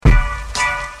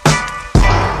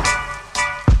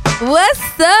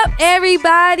What's up,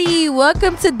 everybody?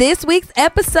 Welcome to this week's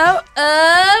episode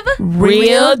of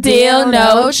Real Deal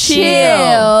No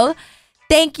Chill.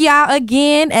 Thank y'all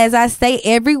again. As I say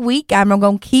every week, I'm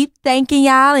going to keep thanking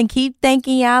y'all and keep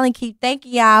thanking y'all and keep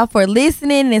thanking y'all for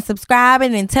listening and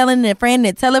subscribing and telling a friend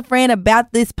and tell a friend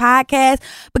about this podcast,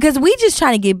 because we just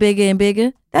trying to get bigger and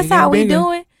bigger. That's how we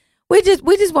doing. We just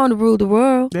want to rule the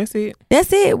world. That's it.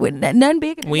 That's it. With nothing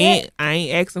bigger than that. I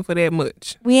ain't asking for that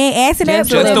much. We ain't asking that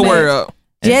for Just the world.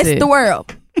 Just the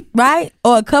world. Right?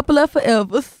 Or a couple of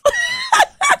forevers.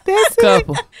 That's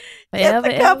couple. Just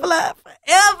a couple of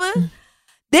forever.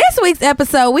 This week's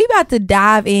episode, we about to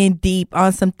dive in deep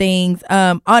on some things,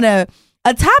 on a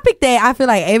topic that I feel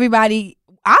like everybody,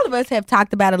 all of us have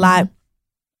talked about a lot.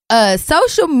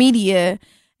 Social media,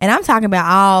 and I'm talking about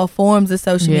all forms of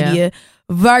social media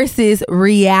versus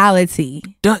reality.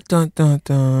 Dun, dun, dun,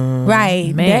 dun.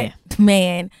 Right. Man.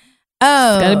 Man.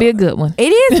 It's gonna be a good one. It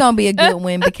is gonna be a good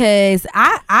one because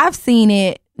I've seen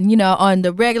it, on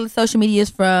the regular social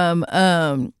medias from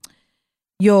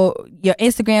your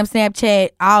Instagram, Snapchat,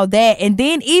 all that, and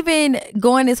then even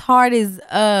going as hard as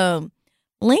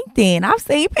LinkedIn. I've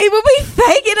seen people be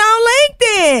faking on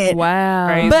LinkedIn. Wow.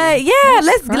 Crazy. But yeah,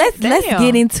 let's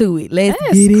get into it. Let's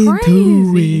get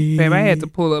into it. Babe, I had to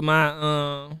pull up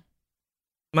my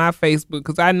my Facebook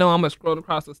because I know I'm gonna scroll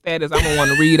across the status. I'm gonna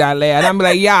want to read out loud. I'm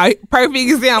like, y'all, perfect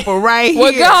example right here.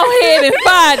 Well, go ahead and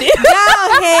find it.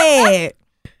 Go ahead.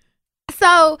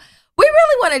 So we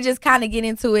really want to just kind of get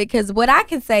into it, because what I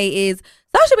can say is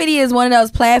social media is one of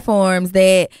those platforms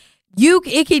that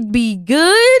it could be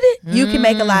good. You can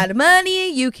make a lot of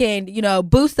money. You can,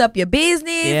 boost up your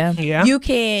business. Yeah. You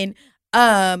can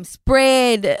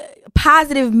spread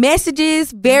positive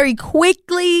messages very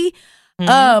quickly.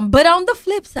 But on the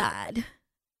flip side,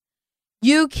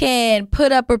 you can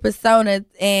put up a persona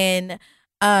and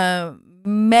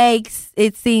makes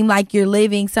it seem like you're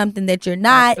living something that you're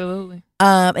not. Absolutely.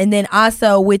 And then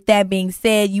also, with that being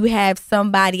said, you have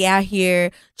somebody out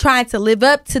here trying to live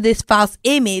up to this false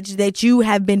image that you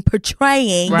have been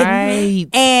portraying. Right.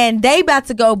 And they about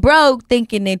to go broke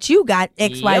thinking that you got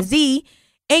XYZ,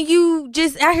 and you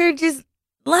just out here just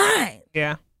lying.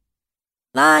 Yeah.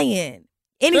 Lying.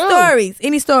 Any True. stories?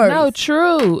 Any stories? No,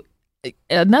 true.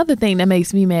 Another thing that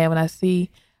makes me mad when I'll see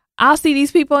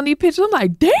these people on these pictures. I'm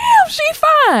like, damn, she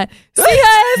fine. See her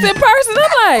ass in person.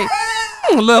 I'm like,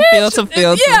 A little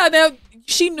filter. Yeah, now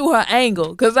she knew her angle,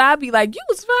 because I'd be like, you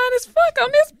was fine as fuck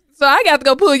on this. So I got to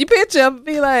go pull your picture up and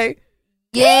be like,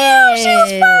 yeah, she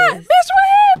was fine. Bitch, what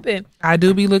happened? I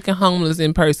do be looking homeless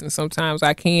in person sometimes.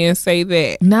 I can say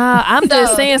that. Nah, I'm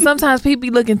just saying sometimes people be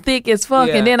looking thick as fuck,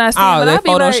 and then I see them, and I that be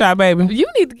Photoshop, like, baby. you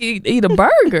need to eat a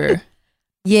burger.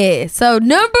 Yeah. So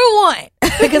number one,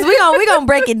 because we gonna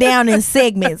break it down in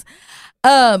segments.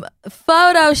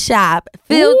 Photoshop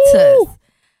filters. Ooh.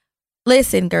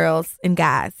 Listen, girls and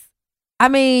guys. I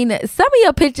mean, some of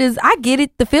your pictures, I get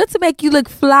it. The filter make you look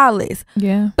flawless.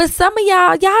 Yeah. But some of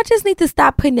y'all just need to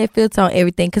stop putting that filter on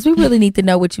everything, because we really need to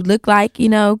know what you look like,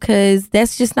 because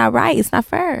that's just not right. It's not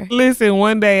fair. Listen,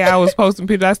 one day I was posting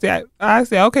pictures. I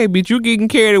said, okay, bitch, you getting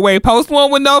carried away. Post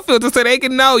one with no filter so they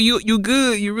can know you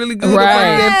good. You really good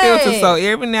Right. with that filter. So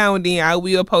every now and then I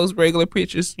will post regular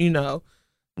pictures, no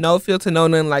filter, no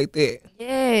nothing like that.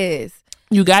 Yes.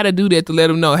 You got to do that to let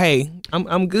them know, hey,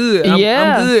 I'm good.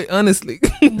 I'm good, honestly.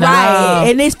 Right.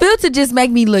 And this filter just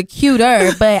make me look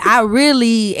cuter, but I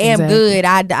really am good.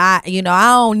 I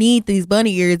don't need these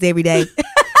bunny ears every day.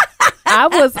 I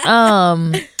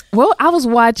was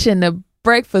watching the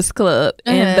Breakfast Club,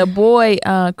 and the boy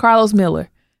Carlos Miller,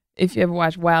 if you ever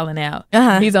watch Wildin' Out,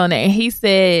 he's on there, and he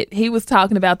said he was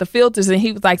talking about the filters, and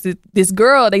he was like, this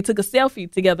girl, they took a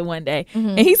selfie together one day,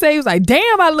 and he said, he was like,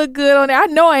 damn, I look good on there. I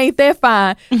know I ain't that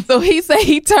fine. So he said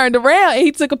he turned around and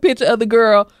he took a picture of the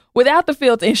girl without the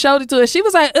filter and showed it to her. She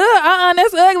was like,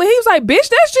 that's ugly. He was like, bitch,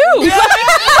 that's you.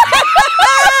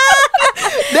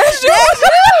 That's you.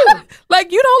 Like,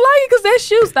 you don't like it because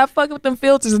that's you. Stop fucking with them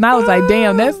filters. And I was like,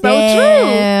 damn, that's so true.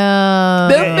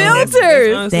 The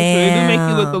filters. That's it do make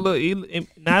you look a little,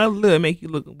 not a little, make you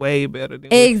look way better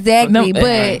than exactly.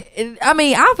 But I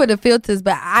mean, I'm for the filters,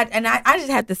 but I just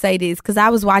have to say this, because I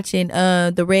was watching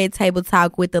the Red Table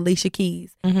Talk with Alicia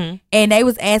Keys, and they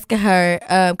was asking her,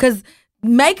 because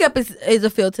makeup is a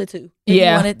filter too.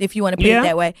 If you want to put it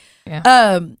that way.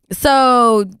 Yeah.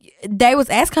 So they was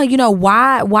asking her,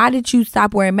 why did you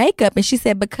stop wearing makeup? And she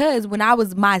said, because when I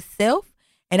was myself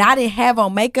and I didn't have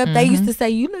on makeup, they used to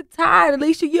say, you look tired,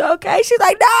 Alicia, you okay? She's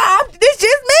like, nah, this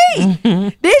just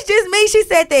me. This just me. She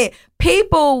said that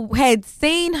people had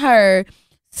seen her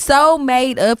so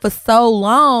made up for so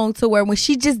long to where when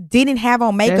she just didn't have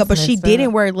on makeup or she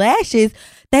didn't wear lashes,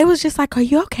 they was just like, are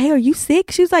you okay? Are you sick?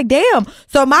 She was like, damn.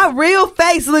 So my real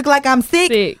face looked like I'm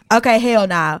sick. Okay, hell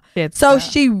no. So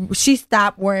she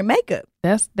stopped wearing makeup.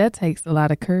 That takes a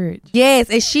lot of courage. Yes,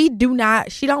 and she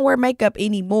don't wear makeup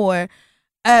anymore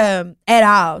at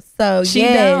all. So she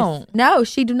don't. No,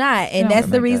 she do not. And that's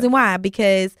the reason why,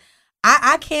 because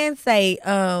I can say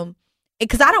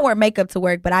because I don't wear makeup to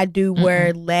work, but I do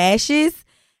wear lashes,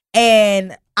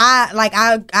 and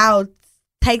I'll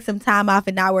take some time off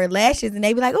and not wear lashes, and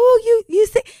they be like, "Oh, you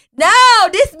see? No,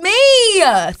 this me."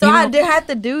 So I do have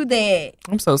to do that.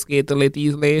 I'm so scared to let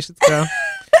these lashes go.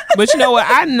 But you know what?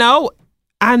 I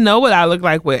know what I look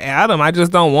like with Adam. I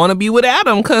just don't want to be with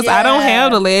Adam because I don't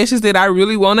have the lashes that I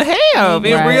really want to have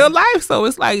in real life. So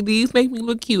it's like, these make me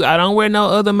look cute. I don't wear no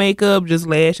other makeup, just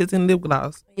lashes and lip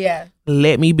gloss. Yeah.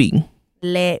 Let me be.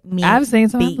 I've seen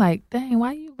something like, dang,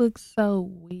 why you look so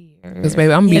weird? Because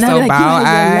baby, I'm gonna be so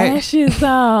bald-eyed. Lashes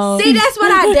on. See, that's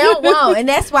what I don't want, and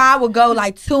that's why I would go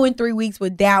like 2 and 3 weeks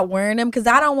without wearing them, because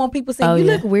I don't want people saying you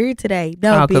look weird today.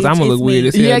 No, because I'm gonna look weird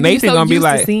as hell. Yeah, Nathan so gonna be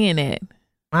like, seeing it.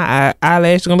 My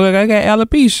eyelash gonna look like I got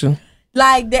alopecia.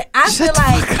 Like that, I feel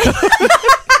like.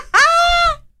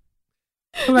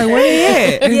 I'm like, where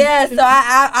they at? Yeah, so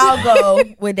I'll go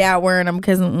without wearing them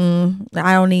because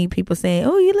I don't need people saying,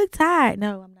 "Oh, you look tired."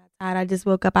 No, I'm not tired. I just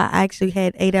woke up. I actually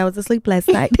had 8 hours of sleep last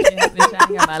night.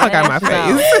 I got my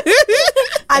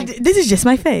face. This is just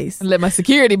my face. Let my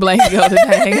security blanket go today.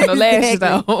 I ain't got no lashes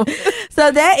on.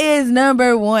 So that is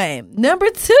number 1.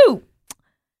 Number 2,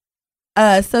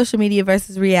 social media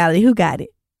versus reality. Who got it?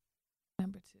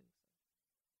 Number 2.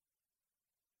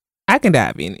 I can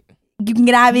dive in it. You can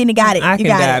dive in and got it. I can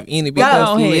dive in it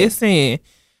because listen,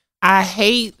 I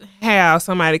hate how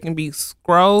somebody can be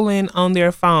scrolling on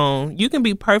their phone. You can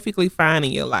be perfectly fine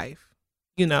in your life,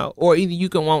 or either you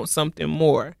can want something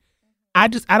more. I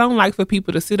don't like for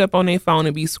people to sit up on their phone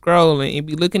and be scrolling and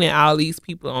be looking at all these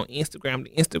people on Instagram,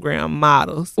 the Instagram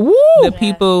models, the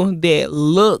people that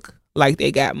look like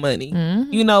they got money.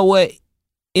 Mm-hmm. You know what?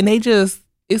 And they just,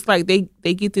 it's like they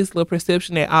get this little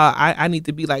perception that I need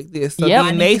to be like this. So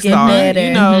then they start,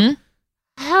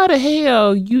 how the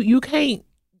hell you can't.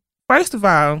 First of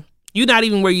all, you're not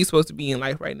even where you're supposed to be in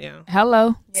life right now.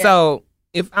 Hello. Yeah. So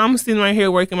if I'm sitting right here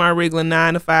working my regular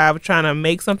 9 to 5, trying to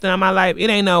make something out of my life, it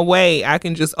ain't no way I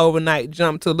can just overnight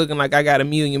jump to looking like I got 1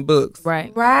 million books.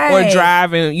 Right. Or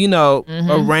driving,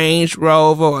 a Range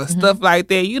Rover or stuff like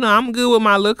that. I'm good with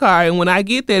my little car, and when I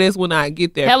get there, that's when I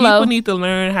get there. Hello. People need to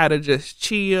learn how to just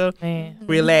chill,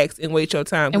 relax, and wait your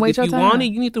time. If you want it,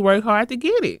 you need to work hard to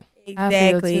get it.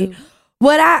 Exactly.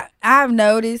 What I've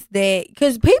noticed that,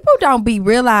 because people don't be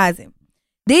realizing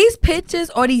these pictures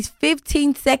or these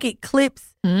 15-second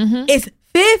clips, it's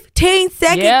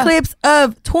 15-second clips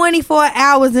of 24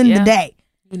 hours in the day.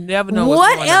 You never know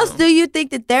what else do you think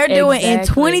that they're doing in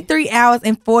 23 hours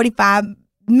and 45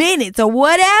 minutes or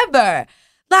whatever?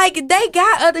 Like, they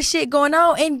got other shit going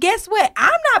on. And guess what?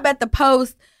 I'm not about to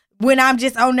post when I'm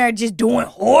just on there just doing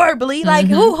horribly. Like,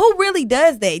 who really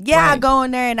does that? Yeah, right. I go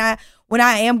in there and when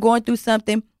I am going through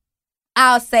something,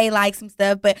 I'll say like some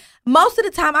stuff, but most of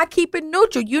the time I keep it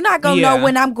neutral. You're not gonna know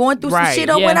when I'm going through some shit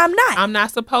or when I'm not. I'm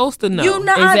not supposed to know. You're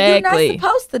not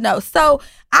supposed to know. So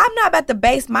I'm not about to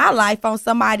base my life on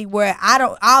somebody where I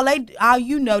don't. All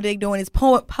they doing is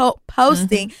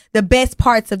posting the best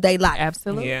parts of their life.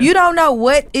 Absolutely. Yeah. You don't know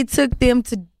what it took them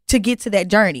to get to that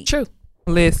journey. True.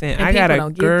 Listen, and I got a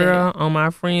girl on my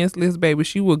friends list, baby.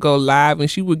 She would go live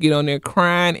and she would get on there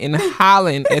crying and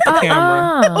hollering at the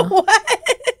camera. What?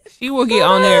 She will get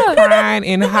on there crying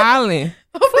and hollering.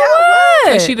 For what?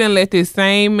 Because she done let this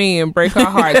same man break her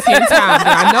heart 10 times. And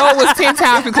I know it was 10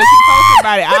 times because she posted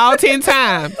about it all 10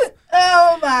 times.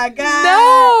 Oh my God.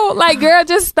 No, like, girl,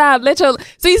 just stop.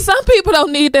 See, some people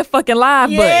don't need that fucking live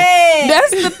button.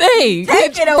 That's the thing.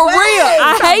 Take it For away. real.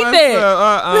 I hate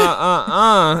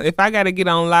that. If I gotta get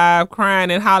on live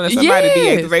crying and hollering, somebody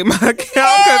deactivate my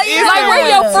account. Like, where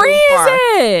your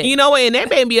friends at? You know what? And that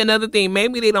may be another thing.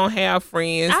 Maybe they don't have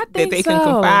friends that they can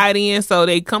confide in, so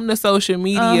they come to social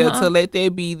media to let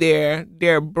that be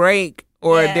their break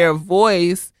or their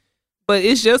voice. But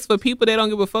it's just for people that don't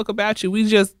give a fuck about you. We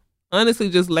just honestly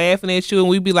just laughing at you, and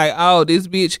we be like, oh, this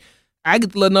bitch, I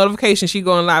get the little notification she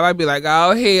going live. I'd be like,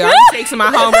 oh, hell, I'm texting my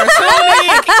homegirl, tune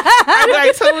in. I'd be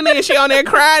like, tune in. She on there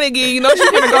crying again. You know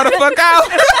she gonna go the fuck out.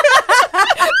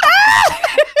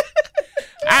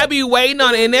 I be waiting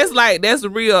on it, and that's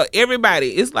real.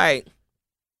 Everybody, it's like,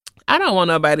 I don't want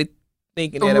nobody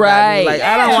thinking that about me. Like,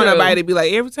 I don't want nobody to be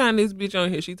like, every time this bitch on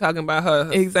here, she talking about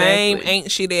her same ain't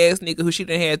shit ass nigga who she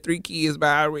done had 3 kids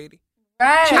by already.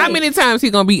 Right. How many times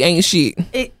he gonna be ain't shit?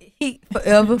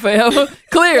 Forever.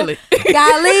 Clearly.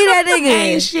 Gotta leave that nigga.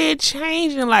 Ain't shit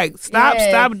changing. Like,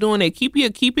 stop doing it. Keep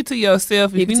it to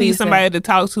yourself. If you need somebody to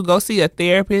talk to, go see a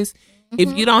therapist.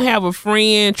 If you don't have a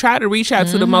friend, try to reach out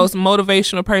to the most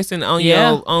motivational person on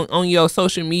your on your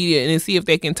social media and see if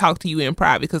they can talk to you in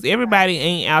private. Because everybody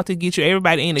ain't out to get you.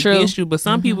 Everybody ain't against you. But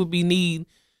some people need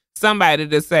somebody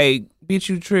to say, bitch,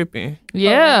 you tripping.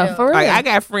 Yeah, for real. Like, I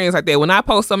got friends like that. When I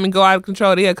post something and go out of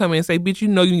control, they'll come in and say, bitch, you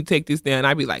know you need to take this down.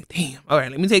 I'd be like, damn, all right,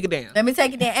 let me take it down. And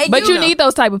but you need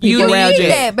those type of people around you.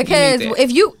 That because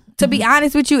if you, to be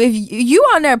honest with you, if you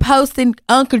on there posting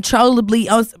uncontrollably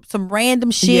on some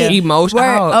random shit,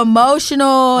 emotional,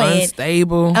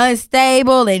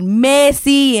 unstable and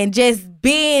messy, and just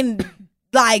being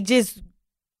like just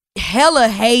hella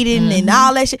hating and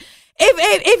all that shit.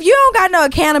 If you don't got no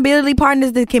accountability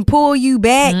partners that can pull you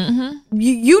back,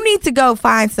 you need to go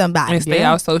find somebody and stay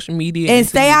off social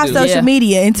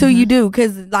media until you do.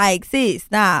 Cause like, sis,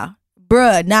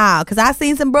 cause I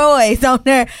seen some boys on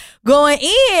there going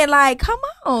in like, come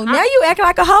on, now you acting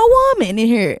like a whole woman in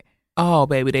here. Oh,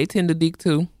 baby, they tend to dick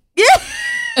too. Yeah.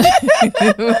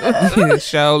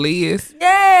 Surely is.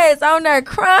 Yes, on there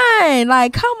crying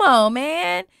like, come on,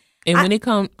 man. And when it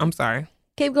comes, I'm sorry.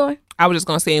 Keep going. I was just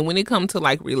gonna say, and when it comes to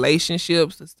like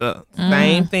relationships, it's the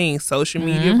same thing. Social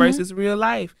media versus real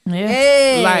life. Yeah.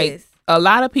 Yes. Like, a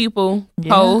lot of people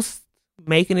post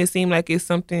making it seem like it's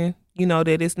something,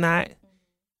 that it's not.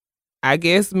 I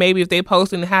guess maybe if they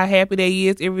posting how happy they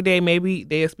is every day, maybe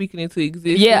they're speaking into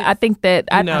existence. Yeah, I think that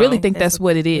I really think that's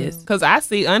what it is. Because I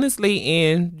see, honestly,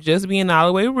 and just being all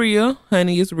the way real,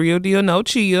 honey, it's real deal, no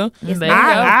chill.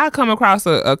 I come across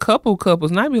a couple couples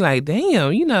and I be like,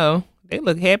 damn, they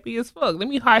look happy as fuck. Let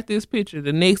me heart this picture.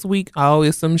 The next week,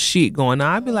 it's some shit going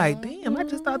on. I'd be like, damn, I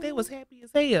just thought they was happy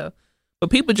as hell. But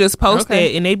people just post that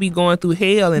and they be going through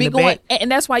hell in the back. And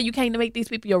that's why you can't make these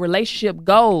people your relationship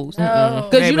goals.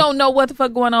 Because you don't know what the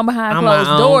fuck going on behind closed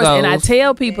doors. And I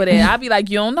tell people that. I be like,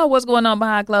 you don't know what's going on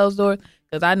behind closed doors.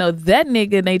 Because I know that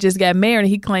nigga and they just got married and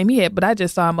he claimed he had. But I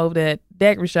just saw him over there at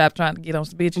daiquiri shop trying to get on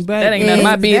some bitches. But that ain't none of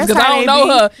my business. Because I don't know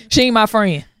her. She ain't my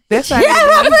friend. That's how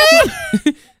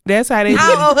they That's how they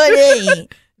do.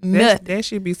 That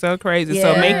should be so crazy.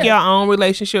 Yeah. So make your own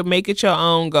relationship, make it your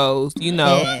own goals.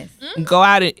 Go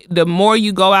out. The more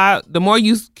you go out, the more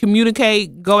you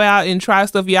communicate, go out and try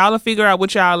stuff. Y'all will figure out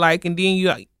what y'all like, and then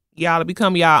y'all will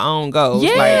become y'all own goals.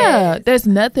 Yeah, like, there's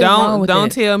nothing wrong with it.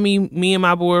 Don't tell me and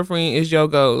my boyfriend is your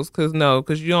goals, because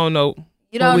you don't know.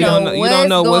 You don't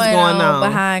know what's going on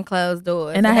behind closed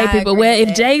doors. And I hate people. Well,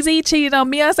 if Jay-Z cheated on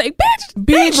me, I say,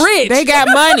 bitch, rich. They got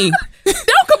money.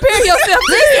 Don't compare yourself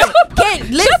to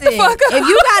Listen, shut the fuck up. If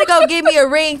you gotta go get me a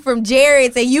ring from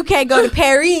Jared's and you can't go to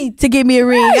Paris to get me a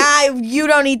ring, you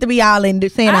don't need to be all in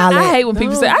saying all that. I hate when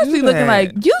people say, I be looking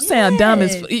like, you sound dumb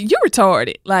as you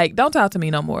retarded. Like, don't talk to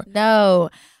me no more. No.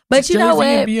 But you know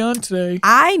what? Beyonce.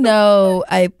 I know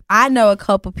a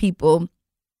couple people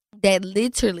that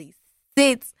literally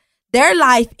their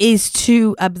life is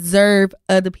to observe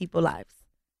other people's lives.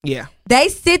 Yeah. They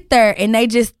sit there and they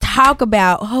just talk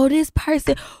about, this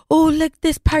person, look,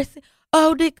 this person,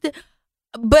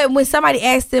 but when somebody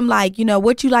asks them, like,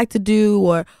 what you like to do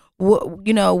or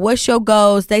what's your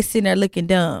goals, they sitting there looking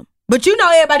dumb. But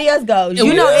everybody else goes.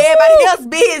 Everybody else's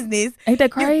business. Ain't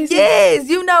that crazy? Yes,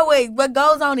 what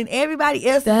goes on in everybody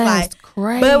else's life. That's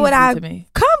crazy. But what I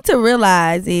come to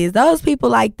realize is those people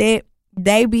like that,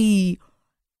 they be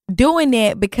doing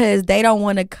that because they don't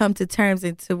want to come to terms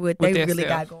into what they really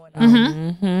got going on.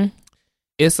 Mm-hmm.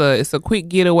 It's a quick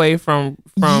getaway from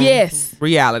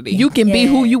reality. You can be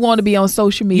who you want to be on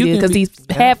social media, because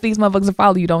half these motherfuckers that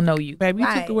follow you don't know you. Baby,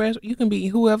 you took the rest. You can be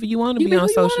whoever you want to be on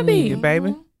social media,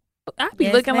 baby. I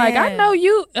be looking like I know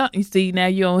you. You see, now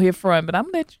you on here front, but I'm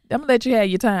gonna let you have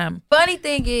your time. Funny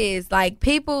thing is, like,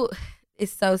 people,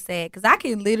 it's so sad because I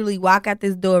can literally walk out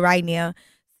this door right now,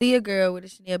 see a girl with a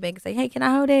Chanel bag and say, "Hey, can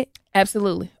I hold it?"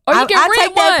 Absolutely. Or you can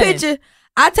rent that picture.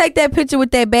 I take that picture with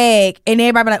that bag, and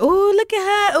everybody be like, "Ooh, look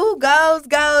at her! Ooh, goes,"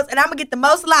 and I'm gonna get the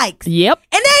most likes. Yep.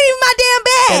 And that ain't even my damn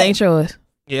bag. That ain't yours.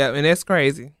 Yeah, and that's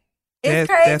crazy. It's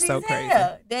crazy. That's so crazy.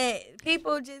 That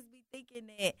people just be thinking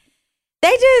that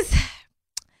they just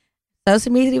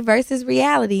social media versus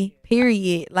reality.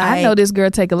 Period. Like, I know this girl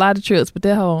take a lot of trips, but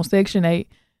that hoe on Section 8.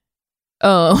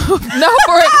 No, for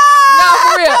real.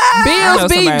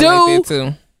 Bills be due.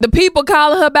 Like the people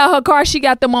calling her about her car, she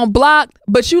got them on block,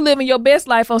 but you living your best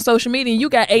life on social media and you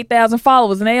got 8,000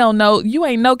 followers and they don't know, you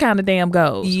ain't no kind of damn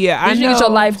goals. Yeah, I know. You get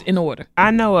your life in order. I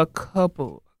know a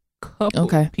couple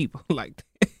people like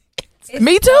that.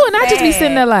 Me too, and I just be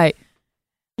sitting there like,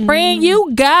 Friend,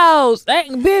 you ghost.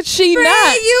 Bitch, she Friend,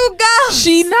 not. you ghost.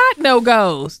 She not no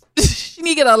ghost. She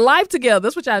need to get her life together.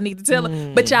 That's what y'all need to tell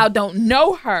her. But y'all don't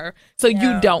know her, so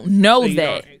you don't know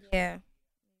that. Yeah.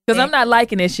 Because I'm not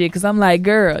liking that shit. Because I'm like,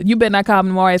 girl, you better not call me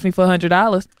tomorrow and ask me for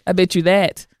 $100. I bet you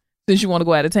that. Since you want to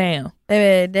go out of town.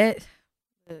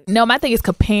 No, my thing is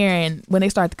comparing when they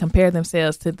start to compare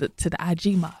themselves to the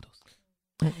IG models.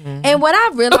 Mm-hmm. And what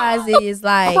I realized is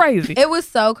like crazy. It was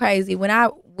so crazy when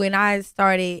I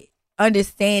started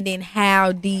understanding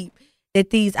how deep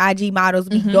that these IG models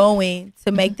be going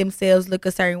to make themselves look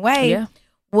a certain way. Yeah.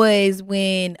 Was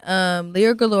when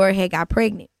Lyra Galore had got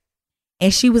pregnant.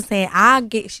 And she was saying,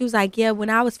 she was like, yeah, when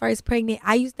I was first pregnant,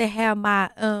 I used to have my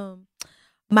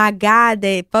my guy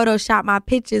that photoshopped my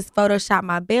pictures, photoshopped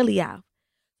my belly out.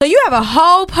 So you have a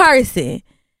whole person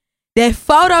that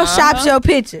photoshops your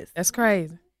pictures. That's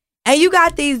crazy. And you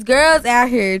got these girls out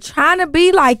here trying to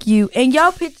be like you, and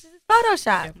your pictures is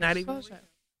photoshopped. Not even photoshopped.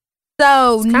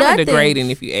 So it's kind of degrading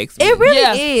if you ask me. It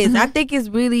really is. I think it's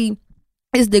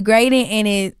degrading,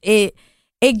 and it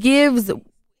gives.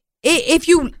 If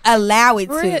you allow it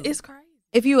to, it's crazy.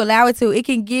 If you allow it to, it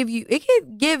can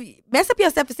mess up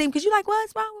your self-esteem because you're like,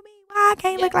 what's wrong with me? Why I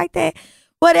can't look like that?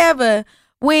 Whatever.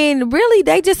 When really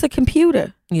they just a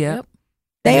computer. Yep.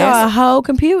 They are a whole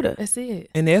computer. That's it.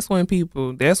 And that's where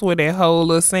that whole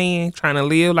little saying, trying to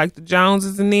live like the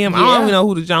Joneses and them. Yeah. I don't even know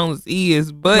who the Joneses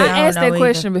is, but I asked that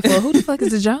question before. Who the fuck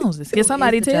is the Joneses? Can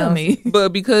somebody tell me? But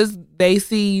because they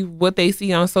see what they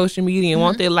see on social media and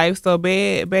want their life so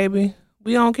bad, baby,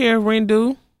 we don't care if rent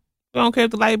do. We don't care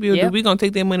if the light bill do. We're going to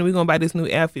take that money. We're going to buy this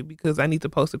new outfit because I need to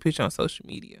post a picture on social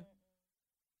media.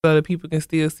 So that people can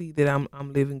still see that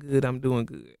I'm living good. I'm doing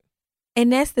good.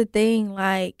 And that's the thing.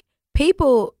 Like,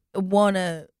 people want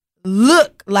to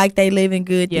look like they living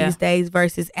good these days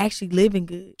versus actually living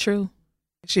good. True.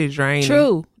 Shit draining.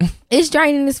 True. It's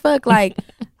draining as fuck. Like,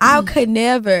 I could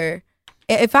never.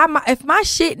 If my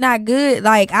shit not good,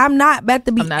 like, I'm not about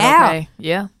to be out. Okay.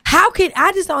 Yeah.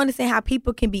 I just don't understand how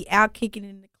people can be out kicking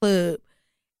in the club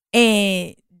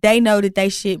and they know that they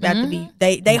shit about to be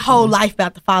they whole life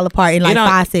about to fall apart in like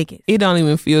 5 seconds. It don't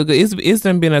even feel good. It's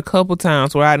done been a couple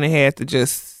times where I done had to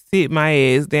just sit my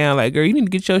ass down like, girl, you need to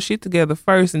get your shit together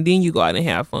first and then you go out and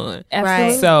have fun.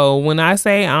 Absolutely. So when I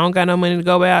say I don't got no money to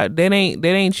go out, that ain't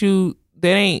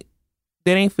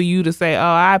for you to say,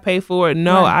 oh, I pay for it.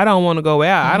 No, I don't want to go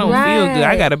out. I don't feel good.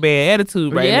 I got a bad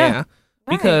attitude right now.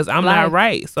 Because I'm not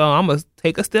right. So I'm going to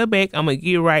take a step back. I'm going to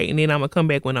get right. And then I'm going to come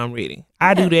back when I'm ready.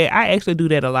 I do that. I actually do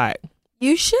that a lot.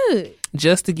 You should.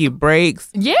 Just to get breaks.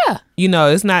 Yeah. You know,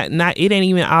 it's not it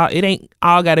ain't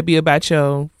all got to be about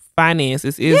your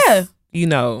finances. It's, you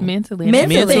know.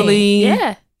 Mentally.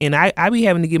 Yeah. And I be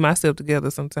having to get myself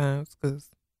together sometimes because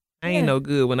I ain't no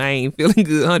good when I ain't feeling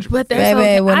good 100%. But that's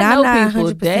okay. When I know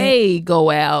people, 100%. They go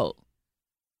out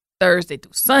Thursday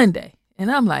through Sunday. And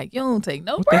I'm like, you don't take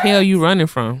no breaks. What the hell you running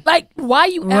from? Like, why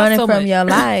you running out so from much? your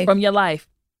life? From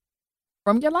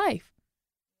your life.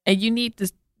 And you need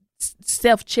to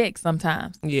self-check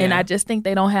sometimes. Yeah. And I just think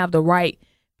they don't have the right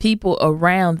people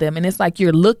around them. And it's like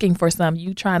you're looking for something.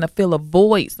 You trying to fill a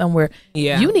void somewhere.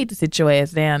 Yeah. You need to sit your ass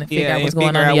down and figure out what's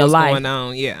going on in your life.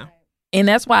 Yeah. And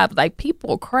that's why, like,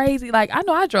 people are crazy. Like, I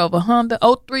know I drove a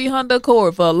 03 Honda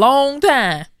Accord for a long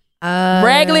time.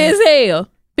 Raggedy as hell.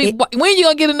 When you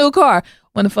gonna get a new car?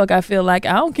 When the fuck I feel like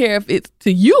I don't care if it's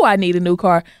to you I need a new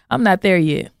car. I'm not there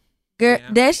yet. Girl,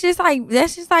 that's just like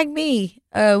me.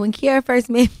 When Kiara first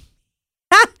met me,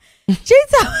 she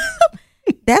told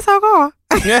that's her car.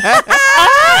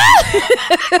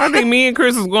 I think me and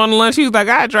Chris was going to lunch. She was like,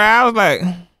 I drive. I was like,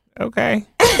 okay.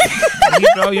 You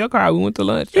drove your car. We went to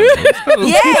lunch. Cool. Yeah,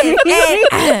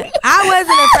 and I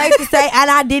wasn't afraid to say, and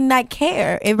I did not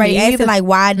care. Everybody asking like,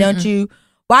 why don't you?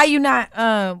 Why you not?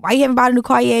 Why you haven't bought a new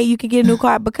car yet? You can get a new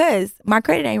car because my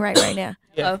credit ain't right now.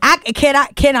 Yeah.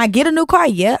 Can I get a new car?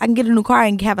 Yeah, I can get a new car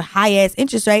and have a high ass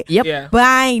interest rate. Yep. Yeah. But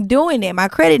I ain't doing that. My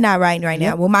credit not right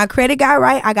now. When my credit got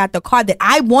right, I got the car that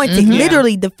I wanted.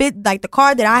 Literally the fit, like the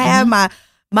car that I have, my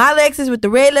Lexus with the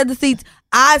red leather seats.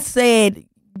 I said,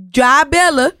 drive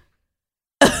Bella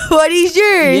for these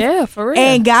years. Yeah, for real.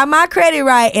 And got my credit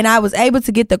right, and I was able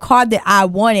to get the car that I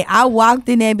wanted. I walked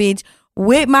in that bitch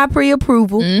with my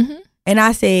pre-approval, and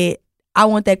I said, I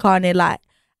want that car in that lot.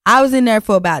 I was in there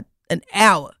for about an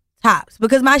hour tops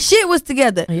because my shit was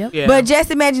together. Yep. Yeah. But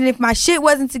just imagine if my shit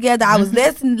wasn't together, I was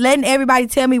letting everybody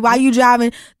tell me why you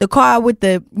driving the car with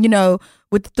the,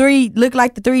 with the three, look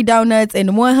like the 3 donuts and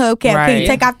the 1 hubcap. Right. Can you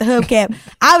take off the hubcap?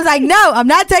 I was like, no, I'm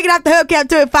not taking off the hubcap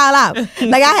till it fall out.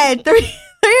 Like I had three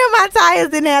of my tires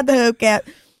didn't have the hubcap,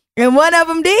 and one of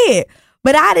them did.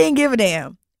 But I didn't give a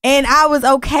damn. And I was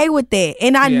okay with that.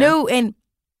 And I knew, and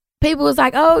people was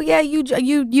like, oh yeah, you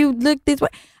look this way.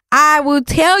 I will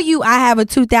tell you, I have a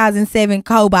 2007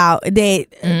 Cobalt that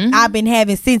I've been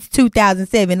having since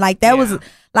 2007. Like that was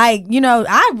like,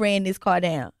 I ran this car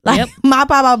down. Like my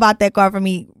papa bought that car for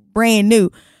me brand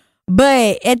new.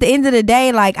 But at the end of the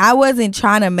day, like I wasn't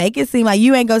trying to make it seem like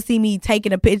you ain't gonna see me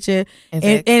taking a picture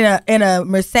in a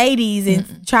Mercedes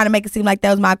and trying to make it seem like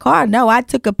that was my car. No, I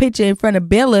took a picture in front of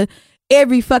Bella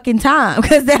every fucking time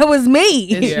because that was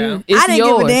me. I didn't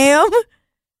give a damn.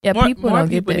 Yeah, more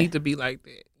people need to be like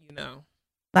that.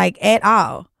 Like at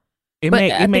all. I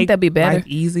think that'd be better. Life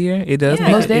easier. It does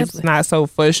make it's not so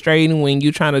frustrating when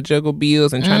you're trying to juggle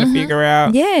bills and trying to figure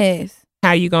out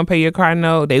how you gonna pay your car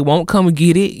note. They won't come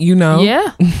get it,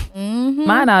 Yeah.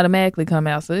 Mine automatically come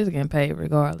out, so it's getting paid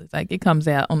regardless. Like it comes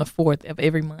out on the 4th of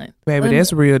every month. Baby,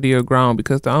 that's real deal grown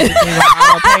because the only thing on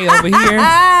auto pay over here,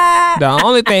 the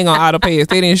only thing on auto pay is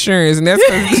state insurance, and that's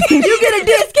you get a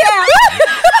discount.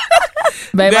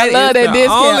 Baby, I love that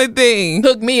discount. Only thing.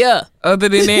 Hook me up. Other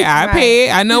than that, I pay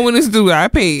it. I know when it's due. I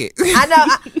pay it. I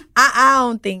know. I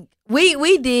don't think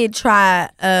we did try.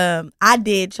 I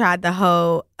did try the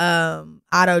whole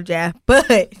auto draft,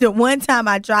 but the one time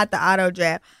I tried the auto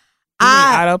draft,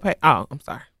 auto pay. Oh, I'm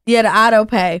sorry. Yeah, the auto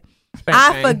pay.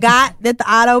 I forgot that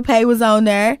the auto pay was on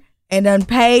there and done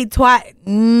paid twice.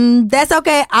 That's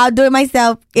okay. I'll do it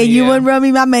myself, and you wouldn't run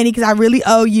me my money because I really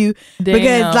owe you. Damn.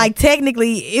 Because like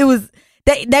technically, it was.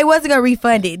 They wasn't gonna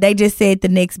refund it. They just said the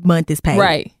next month is paid.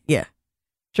 Right. Yeah.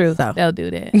 True. So they'll do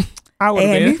that. I would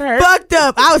have been fucked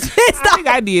up. I was pissed off. I think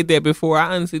I did that before.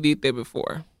 I honestly did that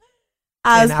before.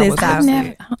 I was pissed off.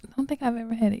 I don't think I've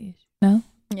ever had an issue. No.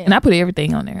 Yeah. And I put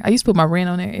everything on there. I used to put my rent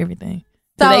on there, everything.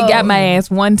 So they got my ass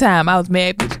one time. I was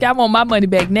mad. Bitch, I want my money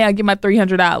back now. Get my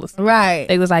 $300. Right.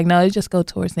 They was like, no, it just go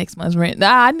towards next month's rent. Nah,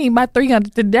 I need my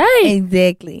 $300 today.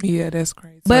 Exactly. Yeah, that's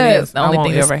crazy. But so I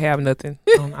won't ever have nothing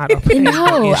on auto pay.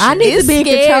 No, I need to be in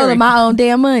control of my own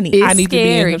damn money. I need to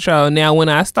be in control. Now, when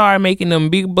I start making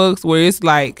them big bucks where it's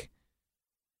like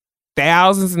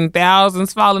thousands and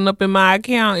thousands falling up in my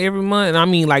account every month, I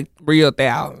mean like real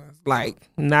thousands. Like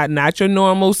not your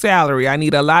normal salary. I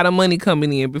need a lot of money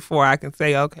coming in before I can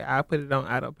say, okay, I'll put it on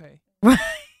auto pay. Right.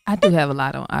 I do have a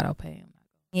lot on auto pay.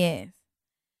 Yes.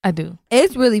 I do.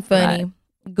 It's really funny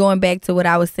going back to what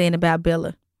I was saying about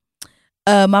Bella.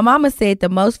 My mama said the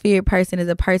most feared person is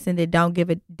a person that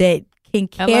that can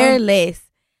care less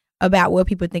about what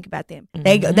people think about them.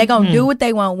 They gonna do what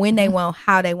they want, when they want,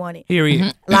 how they want it.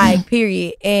 Period. Like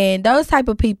period. And those type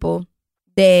of people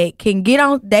that can get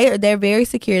on, they're very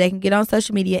secure. They can get on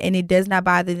social media and it does not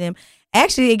bother them.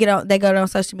 Actually, they go on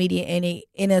social media and it,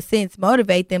 in a sense,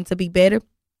 motivate them to be better.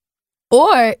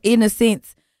 Or in a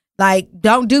sense, like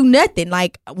don't do nothing.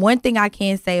 Like one thing I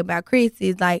can say about Chris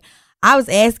is like I was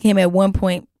asking him at one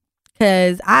point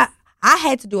because I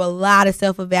had to do a lot of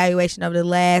self-evaluation over the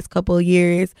last couple of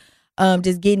years,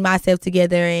 just getting myself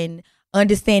together and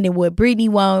understanding what Brittany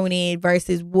wanted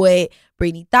versus what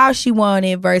Brittany thought she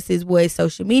wanted versus what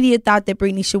social media thought that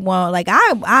Brittany should want. Like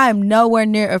I'm nowhere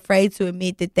near afraid to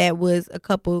admit that was a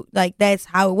couple, like that's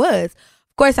how it was.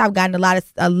 Of course, I've gotten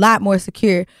a lot more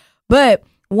secure. But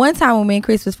one time when me and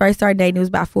Chris was first started dating, it was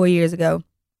about 4 years ago.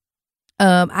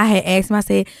 I had asked him, I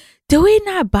said, do it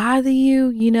not bother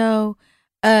you,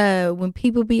 when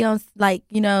people be on, like,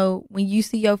 when you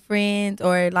see your friends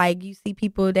or like you see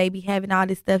people, they be having all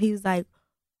this stuff. He was like,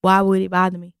 why would it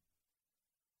bother me?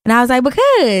 And I was like,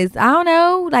 because I don't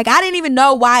know. Like, I didn't even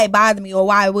know why it bothered me or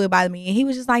why it would bother me. And he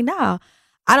was just like, no,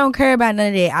 I don't care about none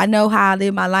of that. I know how I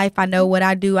live my life. I know what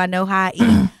I do. I know how I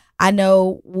eat. I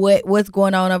know what's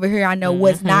going on over here. I know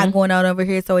what's not going on over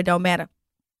here. So it don't matter.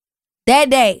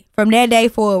 From that day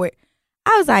forward,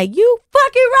 I was like, you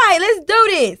fucking right. Let's do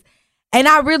this. And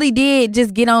I really did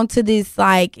just get onto this,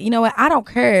 like, you know what? I don't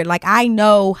care. Like, I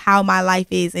know how my life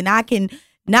is, and I can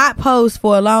not post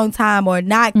for a long time or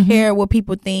not care what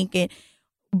people think and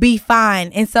be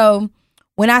fine. And so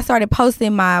when I started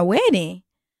posting my wedding,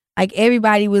 like,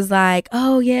 everybody was like,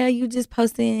 oh, yeah, you just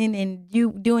posting and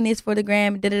you doing this for the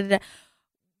gram. Da, da, da.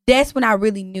 That's when I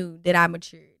really knew that I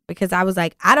matured, because I was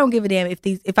like, I don't give a damn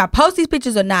if I post these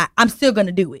pictures or not. I'm still going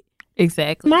to do it.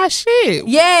 Exactly. My shit.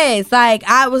 Yes. Like,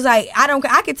 I was like,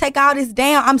 I can take all this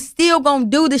down. I'm still going to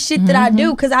do the shit that I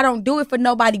do, because I don't do it for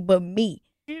nobody but me.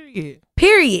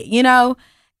 Period.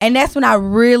 And that's when I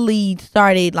really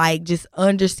started, like, just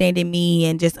understanding me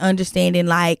and just understanding,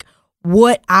 like,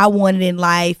 what I wanted in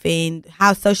life and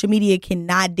how social media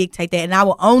cannot dictate that. And I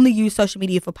will only use social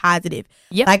media for positive.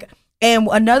 Yep. Like, and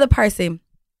another person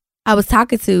I was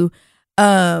talking to,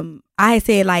 I had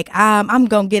said, like, I'm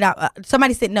going to get off.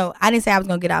 Somebody said, no, I didn't say I was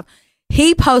going to get off.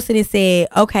 he posted and said,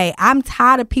 okay, I'm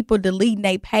tired of people deleting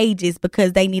their pages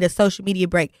because they need a social media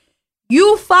break.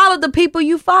 You follow the people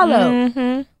you follow.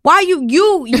 Mm-hmm. Why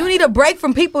you need a break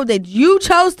from people that you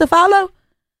chose to follow?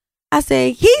 I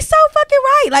said, he's so fucking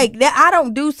right. Like, that, I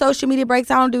don't do social media breaks.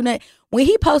 I don't do nothing. When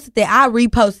he posted that, I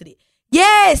reposted it.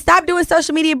 Yeah, stop doing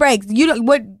social media breaks. You don't,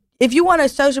 what if you want a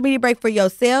social media break for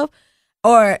yourself,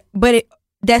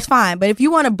 that's fine. But if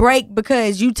you want a break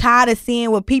because you tired of seeing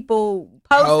what people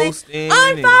posting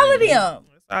unfollow them.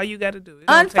 That's all you got to do.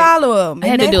 Unfollow them. I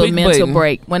had to do a mental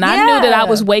break. When I knew that I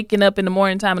was waking up in the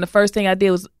morning time and the first thing I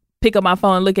did was pick up my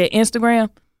phone and look at Instagram,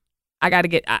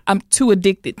 I'm too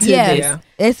addicted to this. Yeah.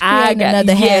 It's creating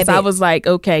another habit. I was like,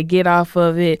 okay, get off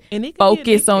of it.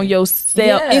 Focus on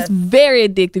yourself. Yeah. It's very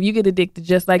addictive. You get addicted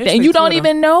just like that. And you don't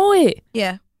even know it.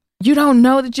 Yeah. You don't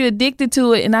know that you're addicted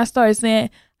to it. And I started saying,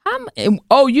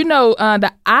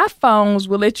 the iPhones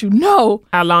will let you know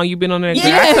how long you've been on there.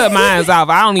 Yes. I cut mine off.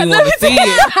 I don't even want to see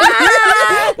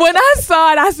it. When I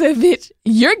saw it, I said, bitch,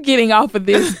 you're getting off of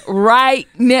this right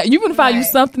now. You're going to find you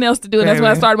something else to do. And that's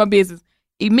when I started my business.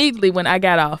 Immediately when I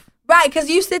got off. Right, because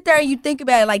you sit there and you think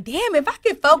about it like, damn, if I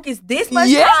could focus this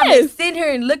much time and sit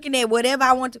here and looking at whatever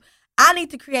I want to, I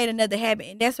need to create another habit.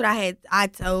 And that's what I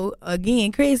told,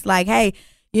 again, Chris, like, hey,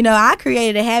 I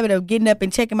created a habit of getting up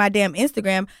and checking my damn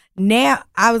Instagram. Now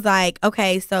I was like,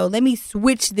 okay, so let me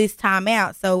switch this time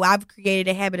out. So I've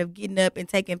created a habit of getting up and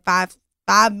taking five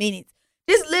minutes,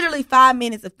 just literally 5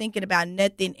 minutes of thinking about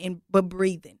nothing but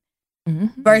breathing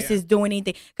versus doing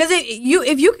anything. Because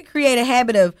if you could create a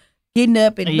habit of getting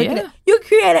up and looking at, you could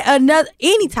create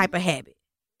any type of habit.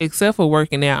 Except for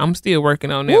working out. I'm still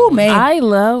working on that. Ooh, man. I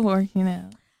love working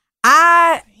out.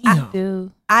 I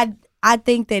do. I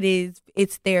think that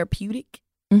it's therapeutic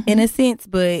in a sense,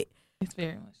 but it's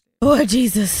very much. Oh,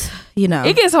 Jesus,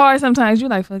 It gets hard sometimes. You're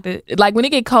like, fuck that. Like when it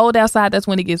get cold outside, that's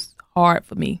when it gets hard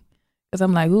for me. Because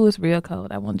I'm like, ooh, it's real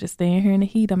cold. I want to just stay in here in the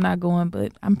heat. I'm not going,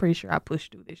 but I'm pretty sure I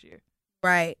pushed through this year.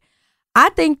 Right. I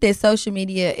think that social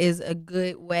media is a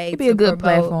good way to be a good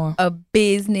platform. A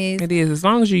business. It is. As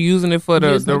long as you're using it for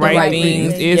the right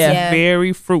things, it's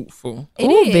very fruitful. It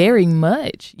is. Very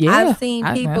much. Yeah. I've seen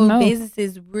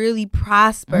businesses really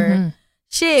prosper. Mm-hmm.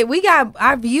 Shit, we got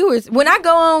our viewers. When I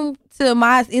go on to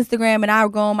my Instagram and I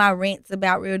go on my rants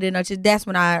about Real Deal No Chill, that's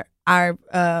when our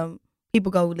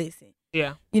people go listen.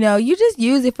 Yeah. You just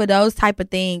use it for those type of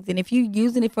things. And if you're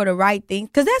using it for the right things,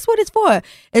 because that's what it's for.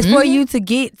 It's for you to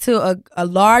get to a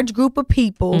large group of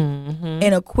people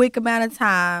in a quick amount of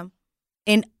time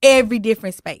in every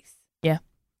different space. Yeah.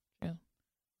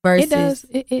 Versus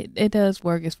it does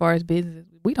work as far as business.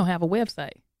 We don't have a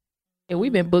website. And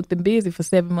we've been booked and busy for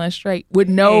 7 months straight with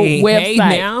no website.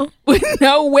 Now. With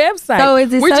no website. So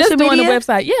is it We're social just doing media? a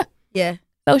website. Yeah. Yeah.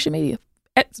 Social media.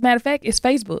 As a matter of fact, it's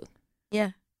Facebook.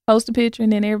 Yeah. Post a picture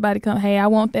and then everybody come, hey, I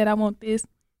want that, I want this.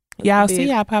 Y'all see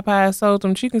how Popeye sold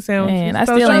them chicken sandwiches? Man, I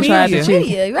still ain't tried the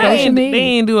chicken. Right. They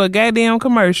ain't do a goddamn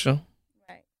commercial.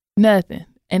 Right. Nothing.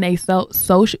 And they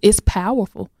social. It's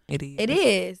powerful. It is. It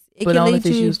is. It but can only lead if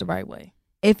it's used the right way.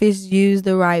 If it's used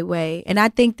the right way. And I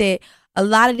think that a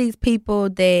lot of these people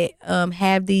that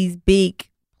have these big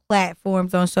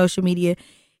platforms on social media,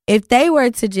 if they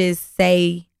were to just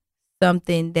say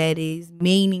something that is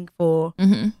meaningful,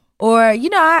 or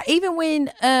even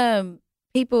when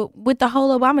people with the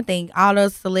whole Obama thing, all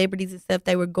those celebrities and stuff,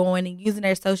 they were going and using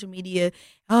their social media,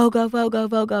 go vote, go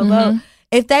vote, go vote.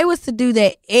 If they was to do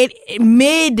that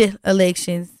mid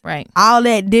elections, right, all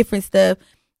that different stuff,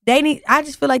 I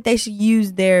just feel like they should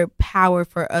use their power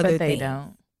for other things.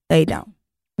 They don't.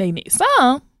 They need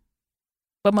some,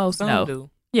 but most some do.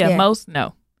 Yeah, most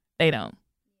no, they don't.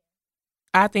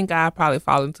 I think I probably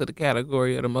fall into the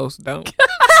category of the most don't.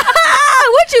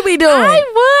 What you be doing?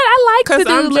 I like to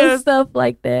do little stuff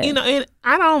like that. And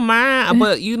I don't mind,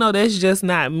 but that's just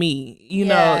not me.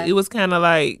 It was kind of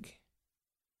like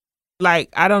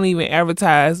I don't even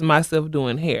advertise myself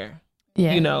doing hair.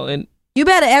 Yeah. And you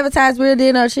better advertise Real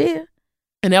Deal No Chill.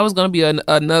 And that was gonna be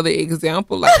another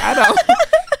example. Like I don't.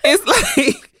 It's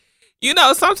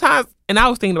like sometimes. And I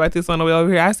was thinking about this on the way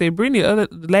over here. I said, Brittany,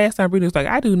 last time Brittany was like,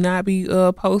 I do not be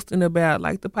posting about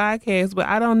like the podcast, but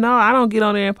I don't know. I don't get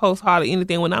on there and post hardly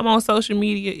anything. When I'm on social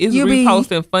media, it's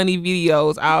reposting funny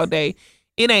videos all day.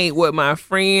 It ain't what my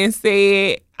friends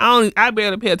said. I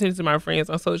barely pay attention to my friends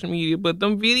on social media, but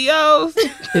them videos,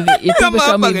 if people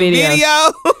show me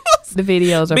videos, the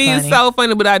videos are being funny. so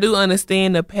funny. But I do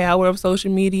understand the power of social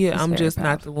media. I'm just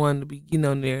not the one to be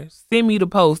on there. Send me the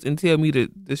post and tell me to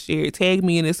share it. Tag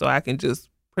me in it so I can just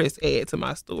press add to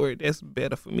my story. That's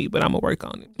better for me, but I'm gonna work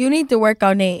on it. You need to work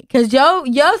on it because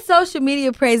your social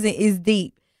media presence is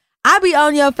deep. I be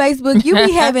on your Facebook. You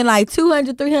be having like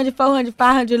 200, 300, 400,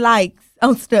 500 likes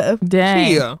on stuff.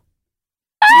 Dang. Yeah.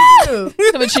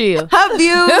 Come chill. Her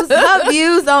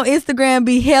views on Instagram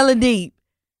be hella deep.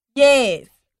 Yes.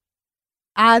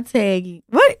 I'll tag you.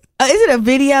 What? Is it a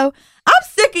video? I'm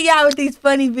sick of y'all with these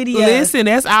funny videos. Listen,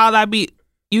 that's all I be.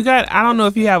 I don't know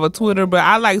if you have a Twitter, but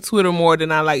I like Twitter more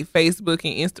than I like Facebook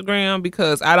and Instagram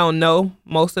because I don't know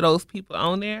most of those people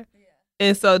on there.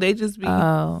 And so they just be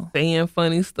saying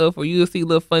funny stuff, or you'll see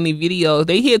little funny videos.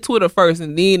 They hit Twitter first,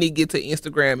 and then they get to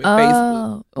Instagram and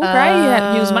Facebook. Okay, you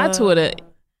have to use my Twitter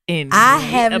in I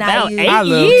have about not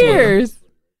used 8 years. Twitter.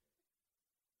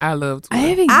 I love Twitter. I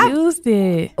haven't used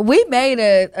it. We made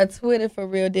a Twitter for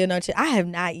Real Deal No Chill. I have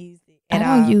not used it at all.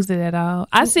 I don't use it at all.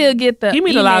 I still get the Give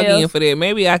me the emails. login for that.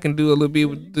 Maybe I can do a little bit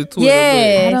with the Twitter.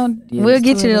 Yeah, I don't use we'll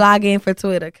get Twitter. you to log in for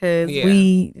Twitter because Yeah.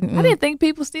 we. I didn't think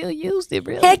people still used it.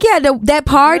 Really? Heck yeah, that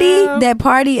party Yeah.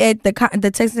 at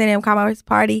the Texas A&M Commerce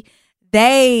party,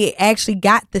 they actually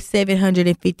got the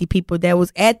 750 people that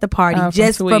was at the party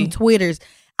just from Twitters.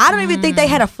 I don't even think they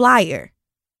had a flyer,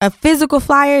 a physical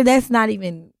flyer. That's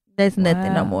nothing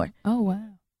no more. Oh wow.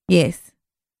 Yes,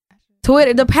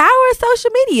 Twitter, the power of social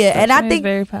media, and I think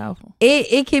very powerful.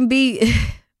 it can be.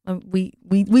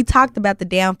 We talked about the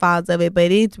downfalls of it,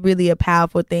 but it's really a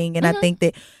powerful thing, and I think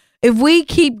that if we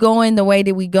keep going the way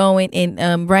that we going,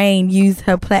 and Rain use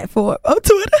her platform on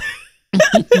Twitter,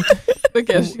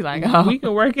 Because she like, We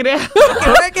can work it out.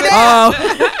 work it out.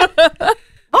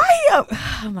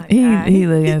 Oh my God, he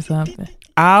looking at something.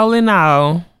 All in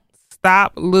all,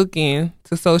 stop looking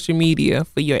to social media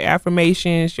for your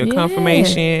affirmations, your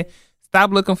confirmation.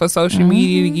 Stop looking for social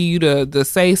media to give you the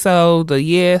say so, the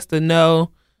yes, the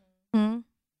no.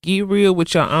 Get real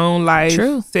with your own life.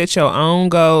 True. Set your own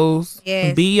goals.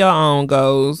 Yes. Be your own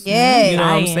goals. Yes. You know what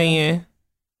I'm I am. saying?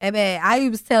 Hey, man, I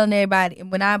was telling everybody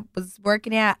when I was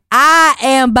working out, I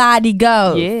am body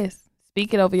goals. Yes.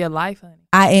 Speak it over your life, honey.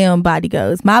 I am body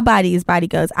goals. My body is body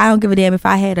goals. I don't give a damn if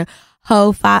I had a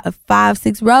whole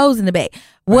 5-6 rows in the back.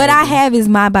 What I have is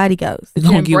my body goals.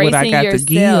 You're going to get what I got to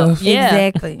give. Yeah.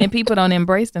 Exactly. And people don't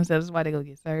embrace themselves. That's why they go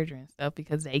get surgery and stuff,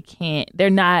 because they're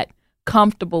not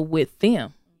comfortable with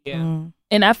them. Yeah.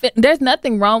 And I feel there's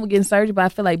nothing wrong with getting surgery, but I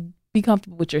feel like be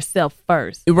comfortable with yourself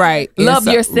first. Right. Love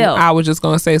yourself. I was just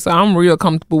going to say, so I'm real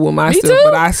comfortable with myself, too.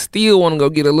 but I still want to go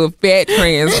get a little fat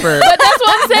transfer. But that's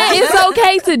what I'm saying. It's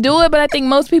okay to do it, but I think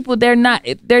most people they're not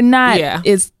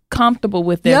as comfortable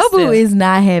with Your themselves. boo is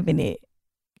not having it.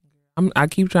 I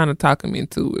keep trying to talk him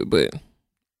into it, but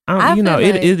I you know,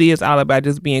 feel like- it is all about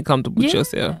just being comfortable with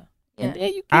yourself. And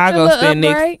then you I get your go little stand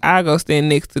upgrade. next. I go stand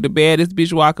next to the baddest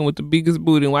bitch walking with the biggest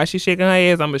booty. And while she shaking her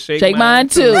ass, I'm gonna shake mine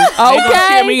too. They gonna Okay.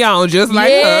 cheer me on just like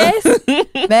Yes. her.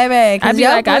 Baby, I because be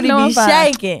your like, I booty know be I'm fine.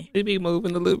 shaking. It be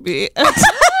moving a little bit.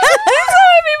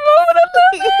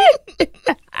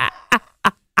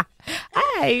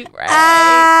 Hey, right.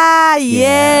 Ah,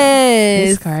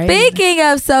 yes. It's crazy. Speaking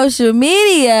of social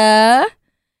media,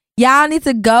 y'all need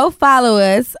to go follow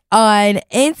us on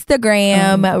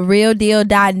Instagram,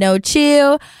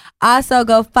 realdeal.nochill. Also,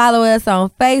 go follow us on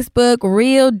Facebook,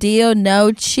 Real Deal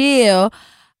No Chill.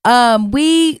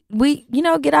 We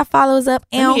get our followers up.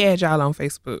 Let me add y'all on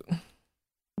Facebook.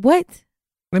 What?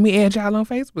 Let me add y'all on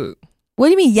Facebook. What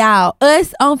do you mean, y'all?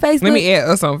 Us on Facebook? Let me add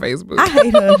us on Facebook. I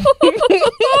hate her.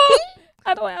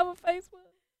 I don't have a Facebook.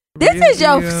 This is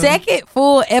your Deal. second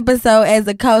full episode as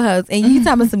a co-host, and you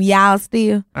talking some y'all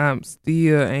still. I'm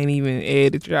still ain't even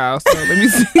added y'all. So let me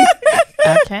see.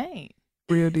 I can't.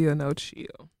 Real Deal No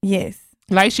Chill. Yes.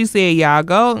 Like she said, y'all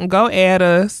go add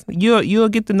us. You'll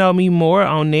get to know me more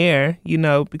on there, you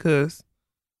know, because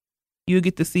you'll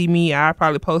get to see me. I'll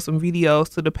probably post some videos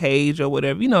to the page or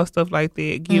whatever, you know, stuff like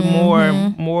that. Get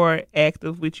more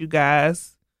active with you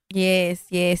guys. Yes.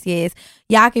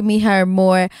 Y'all can meet her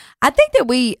more. I think that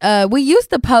we used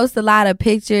to post a lot of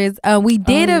pictures. We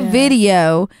did a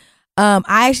video.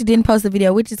 I actually didn't post a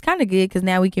video, which is kind of good because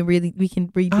now we can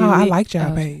redo it. I liked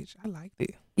y'all page. I liked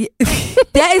it.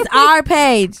 That is our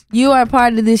page. You are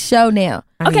part of this show now.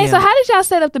 Okay, so how did y'all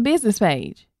set up the business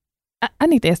page? I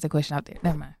need to ask the question out there.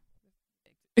 Never mind.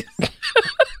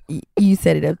 You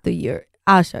set it up through your.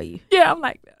 I'll show you. Yeah, I'm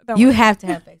like that. You have to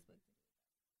have Facebook.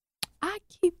 I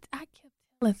kept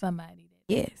telling somebody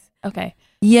that. Yes. Okay.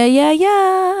 Yeah.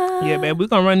 Yeah, man, we're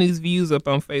gonna run these views up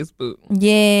on Facebook.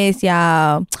 Yes,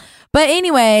 y'all. But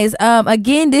anyways,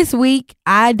 again this week,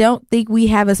 I don't think we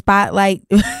have a spotlight.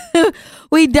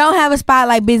 We don't have a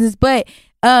spotlight business, but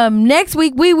next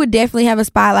week we would definitely have a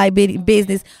spotlight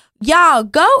business. Y'all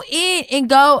go in and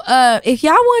go. If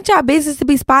y'all want y'all business to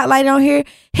be spotlighted on here,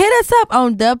 hit us up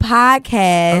on the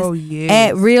podcast Oh yeah,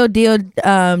 at Real Deal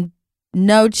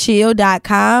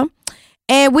nochill.com.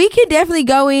 And we can definitely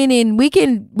go in and we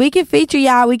can feature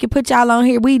y'all. We can put y'all on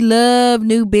here. We love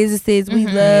new businesses. We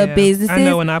love businesses. I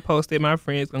know when I post it, my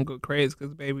friends gonna go crazy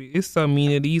because, baby, it's so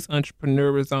many of these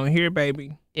entrepreneurs on here,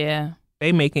 baby. Yeah.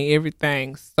 They making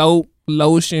everything. Soap,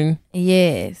 lotion.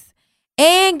 Yes.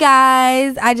 And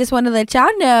guys, I just want to let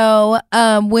y'all know,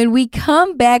 when we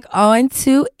come back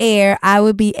onto air, I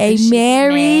will be a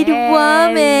married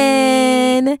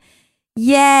woman.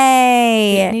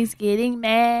 Yay. Sydney's getting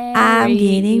married. I'm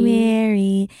getting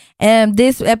married.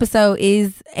 This episode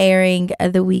is airing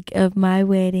the week of my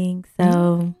wedding.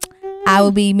 So I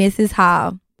will be Mrs.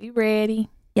 Hall. We ready.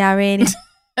 Y'all ready?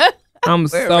 I'm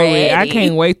so ready. I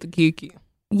can't wait to kick it.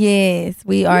 Yes,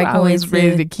 we are going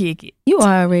ready to kick it. You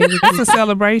are ready to kick it. It's a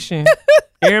celebration.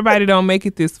 Everybody don't make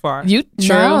it this far.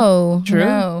 True.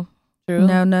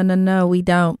 No, we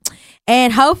don't.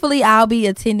 And hopefully I'll be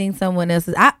attending someone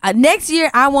else's. Next year,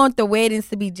 I want the weddings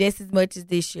to be just as much as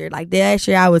this year. Like last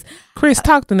year, I was. Chris,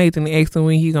 talk to Nathan and ask him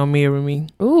when he gonna marry me.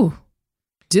 Ooh.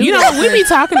 You know, we be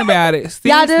talking about it.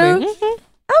 Seriously. Y'all do?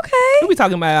 Okay. We be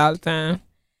talking about it all the time.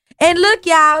 And look,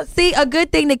 y'all, see a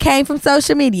good thing that came from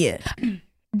social media.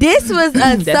 This was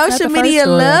a social media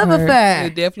love affair.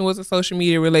 It definitely was a social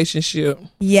media relationship.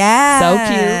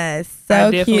 Yeah. So cute.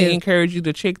 I definitely encourage you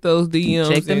to check those DMs.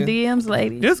 Check them DMs,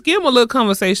 ladies. Just give him a little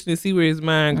conversation and see where his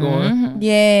mind going. Mm-hmm.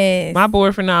 Yes. My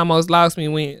boyfriend almost lost me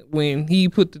when he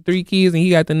put the 3 kids and he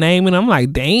got the name and I'm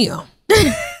like, damn.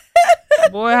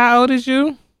 Boy, how old is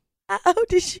you? How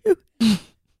old is you?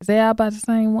 Is they all about the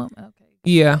same woman? Okay.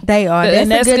 Yeah. They are.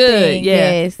 That's a good thing. Yeah.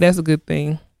 Yes. That's a good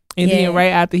thing. And then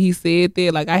right after he said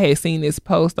that, like I had seen this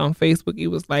post on Facebook, it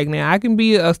was like, now I can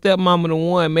be a stepmama to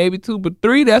 1, maybe 2, but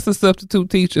 3, that's a substitute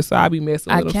teacher. So I be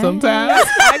messing with him sometimes.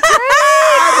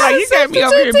 Like, you can't be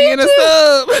over here being a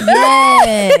sub.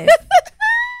 Yes.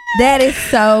 That is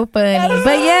so funny.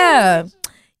 But yeah,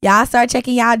 y'all start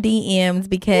checking y'all DMs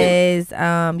because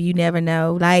you never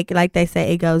know. Like they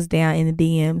say, it goes down in the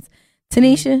DMs.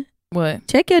 Tanisha, what?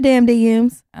 Check your damn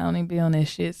DMs. I don't even be on that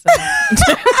shit. So.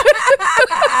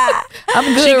 I'm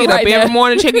good. She get right up every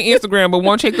morning checking Instagram, but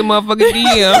won't check the motherfucking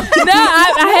DM. No,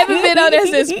 I haven't been on there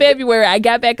since February. I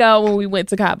got back on when we went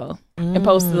to Cabo and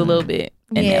posted a little bit,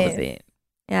 and that was it.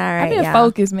 All right, I've been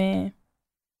focused, man.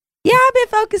 Yeah, I've been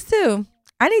focused too.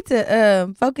 I need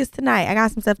to focus tonight. I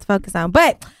got some stuff to focus on,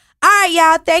 but. All right,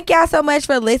 y'all. Thank y'all so much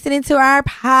for listening to our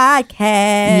podcast.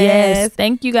 Yes,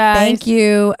 thank you guys. Thank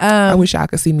you. I wish y'all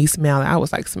could see me smiling. I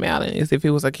was like smiling as if it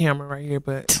was a camera right here,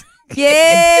 but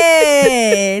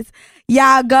yes.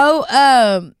 Y'all go.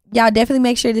 Y'all definitely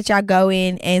make sure that y'all go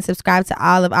in and subscribe to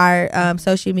all of our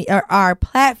social media or our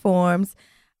platforms.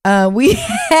 We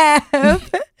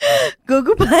have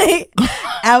Google Play,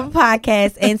 Apple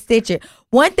Podcasts, and Stitcher.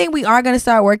 One thing we are going to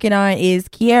start working on is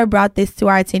Kiara brought this to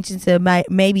our attention to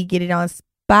maybe get it on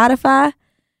Spotify.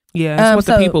 Yeah, it's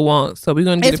what the people want. So we're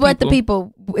going to get It's what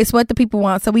the people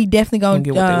want. So we definitely going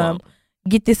to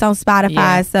get this on Spotify.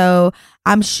 Yeah. So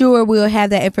I'm sure we'll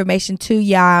have that information to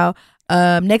y'all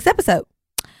next episode.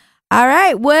 All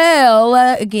right.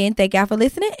 Well, again, thank y'all for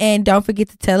listening. And don't forget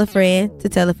to tell a friend, to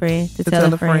tell a friend, to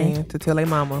tell a friend, to tell a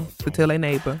mama, to tell a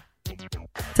neighbor,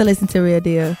 to listen to Real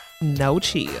Deal. No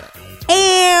Chill.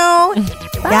 Y'all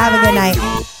have a good night.